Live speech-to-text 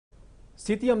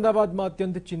સ્થિતિ અમદાવાદમાં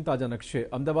અત્યંત ચિંતાજનક છે।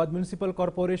 અમદાવાદ મ્યુનિસિપલ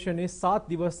કોર્પોરેશને 7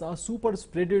 દિવસના સુપર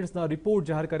સ્પ્રેડર્સના રિપોર્ટ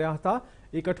જાહેર કર્યા હતા।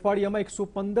 એક અઠવાડિયામાં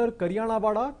 115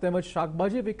 કરિયાણાવાળા તેમજ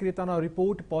શાકભાજી વિક્રેતાના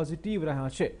રિપોર્ટ પોઝિટિવ રહ્યા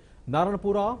છે।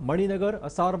 નારણપુરા, મણિનગર,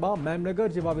 અસારબા, મેમનગર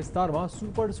જેવા વિસ્તારમાં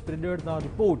સુપર સ્પ્રેડર્સના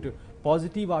રિપોર્ટ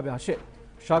પોઝિટિવ આવ્યા છે।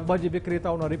 શાકભાજી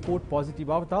વિક્રેતાઓના રિપોર્ટ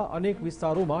પોઝિટિવ આવતા અનેક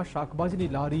વિસ્તારોમાં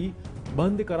શાકભાજીની લારી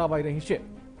બંધ કરાવાઈ રહી છે।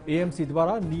 એએમસી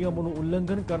દ્વારા નિયમોનું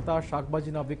ઉલ્લંઘન કરતા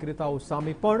શાકભાજીના વિક્રેતાઓ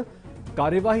સામે પણ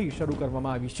કાર્યવાહી શરૂ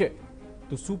કરવામાં આવી છે।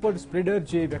 તો સુપર સ્પ્રેડર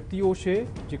જે વ્યક્તિઓ છે,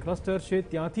 જે ક્લસ્ટર છે,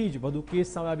 ત્યાંથી જ વધુ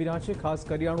કેસ સામે આવી રહ્યા છે। ખાસ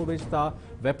કરિયાણું વેચતા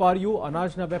વેપારીઓ,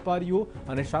 અનાજના વેપારીઓ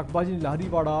અને શાકભાજીની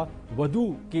લારીવાળા વધુ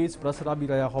કેસ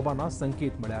પ્રસરાવી રહ્યા હોવાના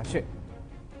સંકેત મળ્યા છે।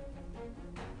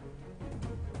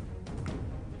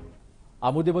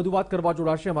 આ મુદ્દે વધુ વાત કરવા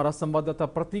જોડાશે અમારા સંવાદદાતા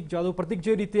પ્રતિક જાદવ। પ્રતિક,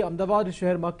 જે રીતે અમદાવાદ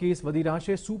શહેરમાં કેસ વધી રહ્યા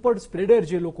છે, સુપર સ્પ્રેડર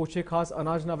જે લોકો છે, ખાસ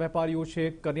અનાજના વેપારીઓ છે,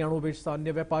 કરિયાણું વેચતા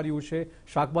અન્ય વેપારીઓ છે,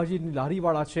 શાકભાજીની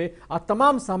લારીવાળા છે, આ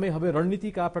તમામ સામે હવે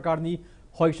રણનીતિ કયા પ્રકારની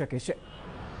હોઈ શકે છે?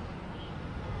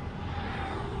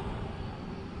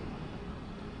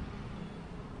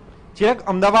 ચિરાગ,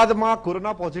 અમદાવાદમાં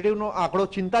કોરોના પોઝિટિવનો આંકડો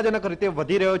ચિંતાજનક રીતે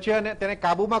વધી રહ્યો છે અને તેને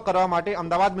કાબૂમાં કરવા માટે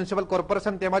અમદાવાદ મ્યુનિસિપલ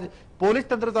કોર્પોરેશન તેમજ પોલીસ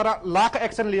તંત્ર દ્વારા લાખ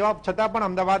એક્શન લેવા છતાં પણ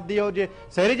અમદાવાદીઓ જે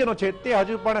શહેરીજનો છે તે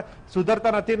હજુ પણ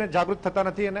સુધરતા નથી અને જાગૃત થતા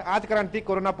નથી અને આ જ કારણથી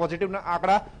કોરોના પોઝિટિવના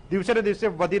આંકડા દિવસે ને દિવસે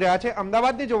વધી રહ્યા છે।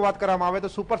 અમદાવાદની જો વાત કરવામાં આવે તો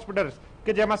સુપર સ્પ્રેડર્સ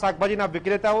કે જેમાં શાકભાજીના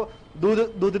વિક્રેતાઓ,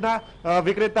 દૂધના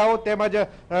વિક્રેતાઓ તેમજ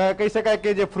કહી શકાય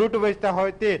કે જે ફ્રૂટ વેચતા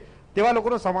હોય તેવા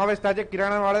લોકોનો સમાવેશ થાય છે।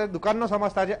 કિરાણાવાળા દુકાનનો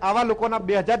સમાવેશ થાય છે। આવા લોકોના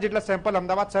 2000 જેટલા સેમ્પલ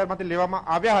અમદાવાદ શહેરમાંથી લેવામાં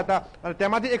આવ્યા હતા અને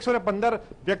તેમાંથી 115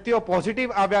 વ્યક્તિઓ પોઝિટિવ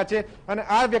આવ્યા છે અને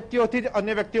આ વ્યક્તિઓથી જ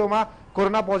અન્ય વ્યક્તિઓમાં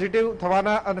કોરોના પોઝિટિવ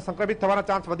થવાના અને સંક્રમિત થવાના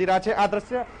ચાન્સ વધી રહ્યા છે। આ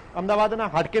દ્રશ્ય અમદાવાદના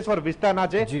હાટકેશ્વર વિસ્તારના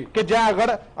છે કે જ્યાં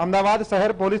આગળ અમદાવાદ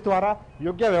શહેર પોલીસ દ્વારા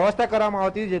યોગ્ય વ્યવસ્થા કરવામાં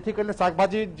આવતી જેથી કરીને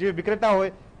શાકભાજી જે વિક્રેતા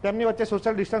હોય તેમની વચ્ચે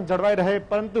સોશિયલ ડિસ્ટન્સ જળવાઈ રહે,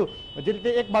 પરંતુ જે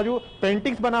રીતે એક બાજુ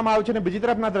પેઇન્ટિંગ્સ બનાવવામાં આવ્યું છે અને બીજી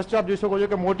તરફના દ્રશ્યો આપ જોઈ શકો છો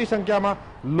કે મોટી સંખ્યામાં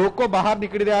લોકો બહાર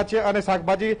નીકળી રહ્યા છે અને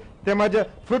શાકભાજી તેમજ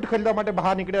ફ્રૂટ ખરીદવા માટે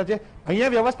બહાર નીકળી રહ્યા છે।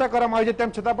 અહીંયા વ્યવસ્થા કરવામાં આવી છે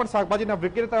તેમ છતાં પણ શાકભાજીના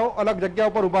વિક્રેતાઓ અલગ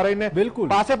જગ્યા ઉપર ઉભા રહીને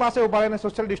પાસે ઉભા રહીને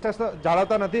સોશિયલ ડિસ્ટન્સ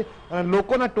જાળવતા નથી અને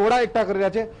લોકોના ટોળા એકઠા કરી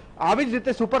રહ્યા છે। આવી જ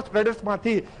રીતે સુપર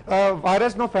સ્પ્રેડર્સમાંથી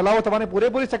વાયરસનો ફેલાવો થવાની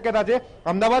પૂરેપૂરી શક્યતા છે।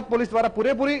 અમદાવાદ પોલીસ દ્વારા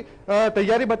પૂરેપૂરી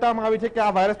તૈયારી બતાવવામાં આવી છે કે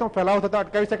આ વાયરસનો ફેલાવો થતા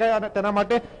અટકાવી શકાય અને તેના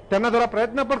માટે તેમના દ્વારા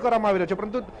પ્રયત્ન પણ કરવામાં આવી રહ્યો છે,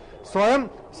 પરંતુ સ્વયં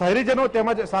શહેરીજનો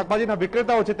તેમજ શાકભાજીના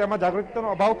વિક્રેતાઓ છે તેમાં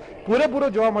જાગૃતિનો અભાવ પૂરેપૂરો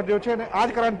જોવા મળી રહ્યો છે અને આ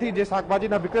જ કારણથી જે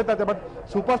શાકભાજીના વિક્રેતા તેમજ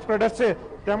સુપર સ્પ્રેડર્સ છે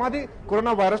તેમાંથી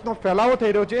કોરોના વાયરસનો ફેલાવો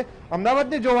થઈ રહ્યો છે।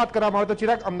 અમદાવાદની જો વાત કરવામાં આવે તો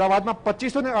ચિરાગ, અમદાવાદમાં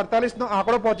 2548નો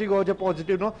આંકડો પહોંચી ગયો છે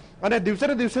પોઝિટિવનો અને દિવસે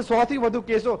ને દિવસે 100થી વધુ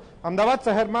કેસો અમદાવાદ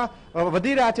શહેરમાં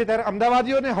વધી રહ્યા છે। ત્યારે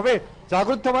અમદાવાદીઓને હવે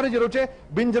જાગૃત થવાની જરૂર છે,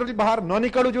 બિનજરૂરી બહાર ન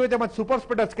નીકળવું જોઈએ તેમજ સુપર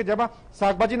સ્પ્રેડર્સ કે જેમાં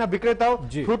શાકભાજીના વિક્રેતાઓ,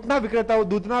 ફ્રૂટના વિક્રેતાઓ,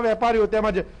 દૂધના વેપારીઓ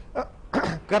તેમજ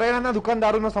કરિયાણાના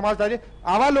દુકાનદારોનો સમાવેશ થાય છે।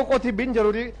 આવા લોકોથી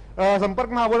બિનજરૂરી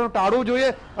સંપર્કમાં આવવાનું ટાળવું જોઈએ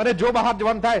અને જો બહાર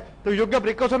જવાનું થાય તો યોગ્ય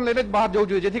પ્રિકોશન લઈને જ બહાર જવું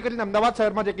જોઈએ જેથી કરીને અમદાવાદ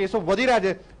શહેરમાં જે કેસો વધી રહ્યા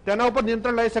છે તેના ઉપર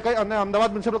નિયંત્રણ લઈ શકાય અને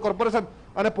અમદાવાદ મ્યુનિસિપલ કોર્પોરેશન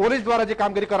અને પોલીસ દ્વારા જે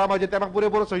કામગીરી કરવામાં આવે છે તેમાં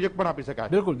પૂરેપૂરો સહયોગ પણ આપી શકાય।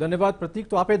 બિલકુલ, ધન્યવાદ પ્રતિક।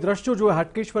 તો આપે દ્રશ્યો જોયા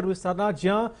હાટકેશ્વર વિસ્તારના,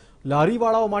 જ્યાં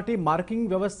લારીવાળાઓ માટે માર્કિંગ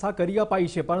વ્યવસ્થા કરી અપાઈ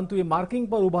છે, પરંતુ એ માર્કિંગ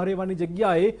પર ઉભા રહેવાની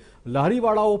જગ્યાએ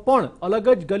લારીવાળાઓ પણ અલગ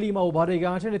જ ગલીમાં ઉભા રહી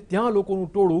ગયા છે અને ત્યાં લોકોનું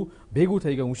ટોળું ભેગું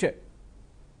થઈ ગયું છે।